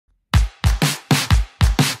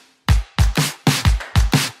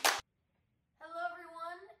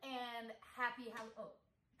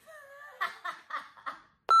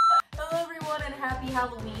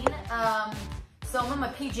Halloween. So I'm in my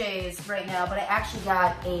PJs right now, but I actually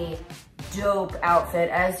got a dope outfit.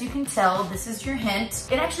 As you can tell, this is your hint.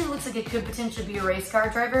 It actually looks like it could potentially be a race car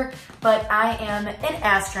driver, but I am an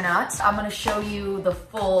astronaut. I'm gonna show you the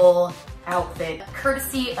full outfit,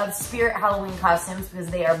 courtesy of Spirit Halloween Costumes, because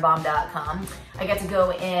they are bomb.com. I got to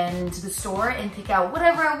go into the store and pick out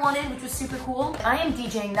whatever I wanted, which was super cool. I am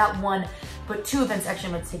DJing not one, but 2 events.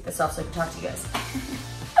 Actually, I'm gonna take this off so I can talk to you guys.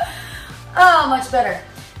 Oh, much better.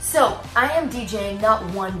 So I am DJing not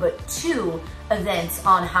 1, but 2 events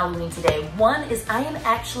on Halloween today. One is I am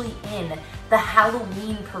actually in the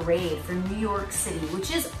Halloween parade for New York City,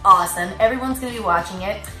 which is awesome. Everyone's gonna be watching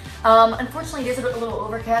it. Unfortunately, it is a little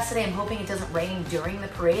overcast today. I'm hoping it doesn't rain during the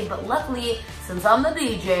parade, but luckily, since I'm the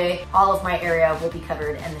DJ, all of my area will be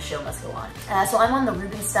covered and the show must go on. So I'm on the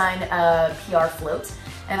Rubenstein PR float,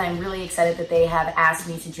 and I'm really excited that they have asked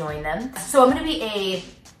me to join them. So I'm gonna be a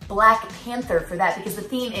Black Panther for that, because the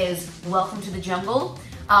theme is Welcome to the Jungle.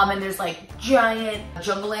 And there's like giant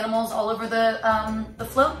jungle animals all over the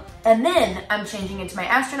float. And then I'm changing into my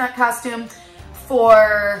astronaut costume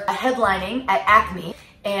for a headlining at Acme.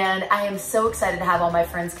 And I am so excited to have all my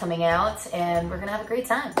friends coming out, and we're gonna have a great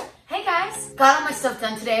time. Hey guys, got all my stuff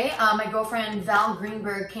done today. My girlfriend Val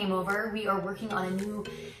Greenberg came over. We are working on a new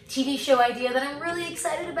TV show idea that I'm really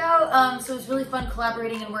excited about. So it was really fun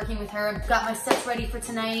collaborating and working with her. Got my sets ready for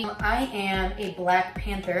tonight. I am a Black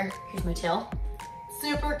Panther. Here's my tail.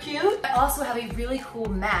 Super cute. I also have a really cool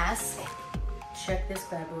mask. Check this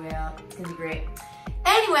bad boy out. It's gonna be great.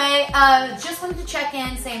 Anyway, just wanted to check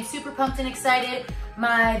in, say I'm super pumped and excited.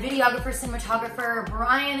 My videographer, cinematographer,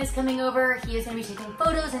 Brian is coming over. He is gonna be taking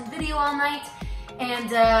photos and video all night.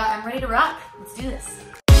 And I'm ready to rock. Let's do this.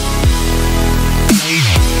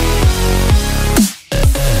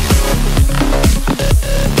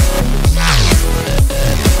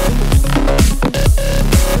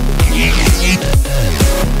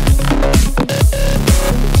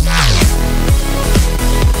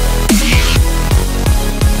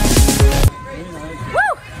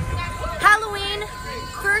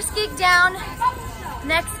 Down.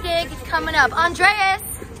 Next gig coming up. Andreas.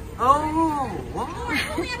 Oh, what?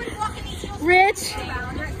 Rich.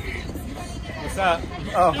 What's up?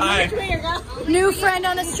 Oh, hi. New friend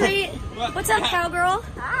on the street. What's up, cowgirl?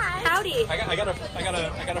 Hi. Howdy. I got a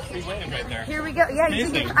free wave right there. Here we go. Yeah, you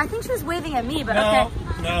can, I think she was waving at me, but okay.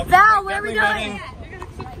 No. Val, where are we going?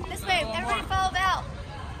 This way. Everybody follow Val.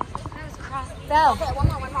 Val. Okay, one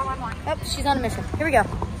more. Oh, she's on a mission. Here we go.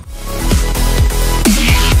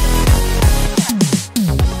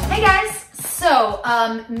 Hey guys, so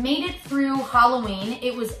made it through Halloween.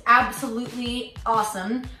 It was absolutely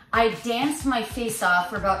awesome. I danced my face off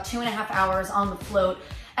for about 2.5 hours on the float.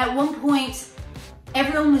 At one point,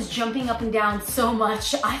 everyone was jumping up and down so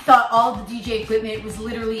much, I thought all the DJ equipment was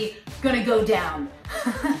literally gonna go down.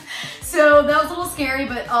 So that was a little scary,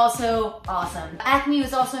 but also awesome. Acme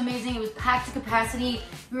was also amazing. It was packed to capacity.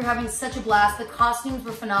 We were having such a blast. The costumes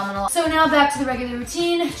were phenomenal. So now back to the regular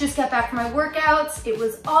routine. Just got back from my workouts. It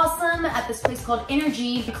was awesome at this place called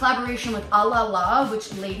Energi, in collaboration with Alala,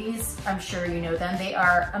 which ladies, I'm sure you know them. They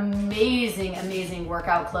are amazing, amazing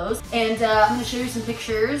workout clothes. And I'm gonna show you some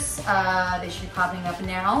pictures. They should be popping up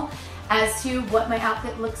now as to what my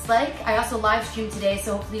outfit looks like. I also live streamed today,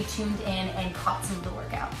 so hopefully you tuned in and caught some of the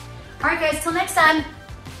workout. All right guys, till next time.